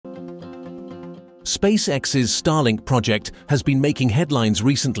SpaceX's Starlink project has been making headlines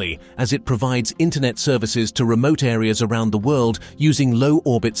recently as it provides internet services to remote areas around the world using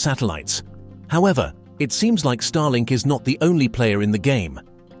low-orbit satellites. However, it seems like Starlink is not the only player in the game.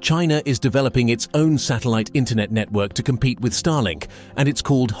 China is developing its own satellite internet network to compete with Starlink, and it's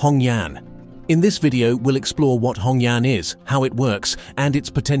called Hongyan. In this video, we'll explore what Hongyan is, how it works, and its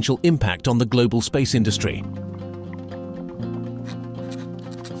potential impact on the global space industry.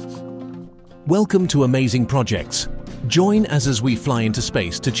 Welcome to Amazing Projects. Join us as we fly into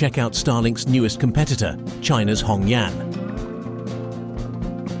space to check out Starlink's newest competitor, China's Hongyan.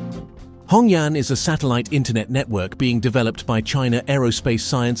 Hongyan is a satellite internet network being developed by China Aerospace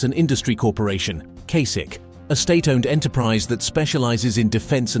Science and Industry Corporation, CASIC, a state-owned enterprise that specializes in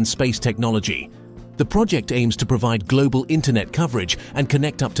defense and space technology. The project aims to provide global internet coverage and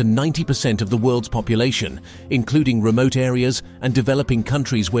connect up to 90% of the world's population, including remote areas and developing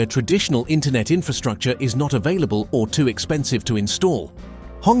countries where traditional internet infrastructure is not available or too expensive to install.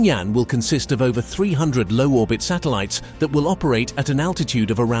 Hongyan will consist of over 300 low-orbit satellites that will operate at an altitude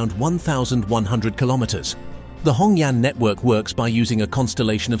of around 1,100 kilometers. The Hongyan network works by using a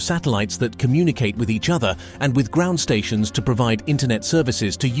constellation of satellites that communicate with each other and with ground stations to provide internet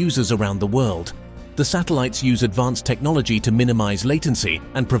services to users around the world. The satellites use advanced technology to minimize latency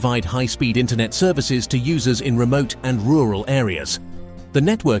and provide high-speed internet services to users in remote and rural areas. The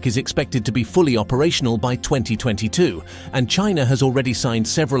network is expected to be fully operational by 2022, and China has already signed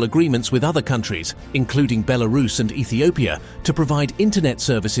several agreements with other countries, including Belarus and Ethiopia, to provide internet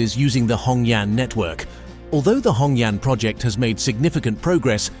services using the Hongyan network. Although the Hongyan project has made significant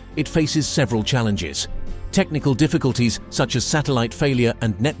progress, it faces several challenges. Technical difficulties such as satellite failure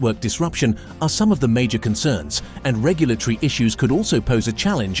and network disruption are some of the major concerns, and regulatory issues could also pose a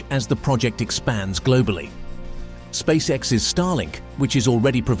challenge as the project expands globally. SpaceX's Starlink, which is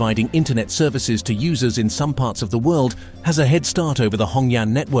already providing internet services to users in some parts of the world, has a head start over the Hongyan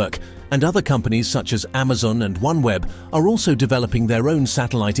network, and other companies such as Amazon and OneWeb are also developing their own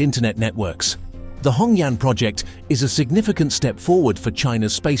satellite internet networks. The Hongyan project is a significant step forward for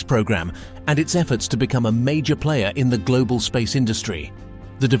China's space program and its efforts to become a major player in the global space industry.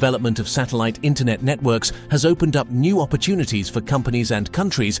 The development of satellite internet networks has opened up new opportunities for companies and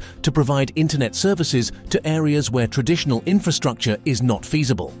countries to provide internet services to areas where traditional infrastructure is not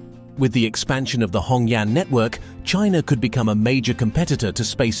feasible. With the expansion of the Hongyan network, China could become a major competitor to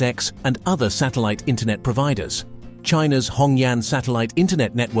SpaceX and other satellite internet providers. China's Hongyan satellite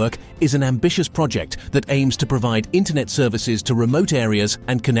internet network is an ambitious project that aims to provide internet services to remote areas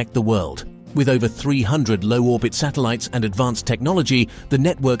and connect the world. With over 300 low-orbit satellites and advanced technology, the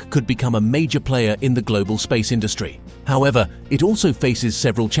network could become a major player in the global space industry. However, it also faces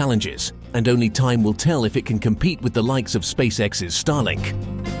several challenges, and only time will tell if it can compete with the likes of SpaceX's Starlink.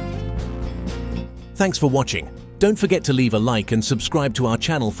 Thanks for watching. Don't forget to leave a like and subscribe to our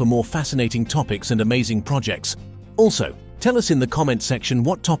channel for more fascinating topics and amazing projects. Also, tell us in the comment section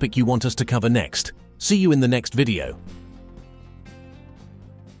what topic you want us to cover next. See you in the next video.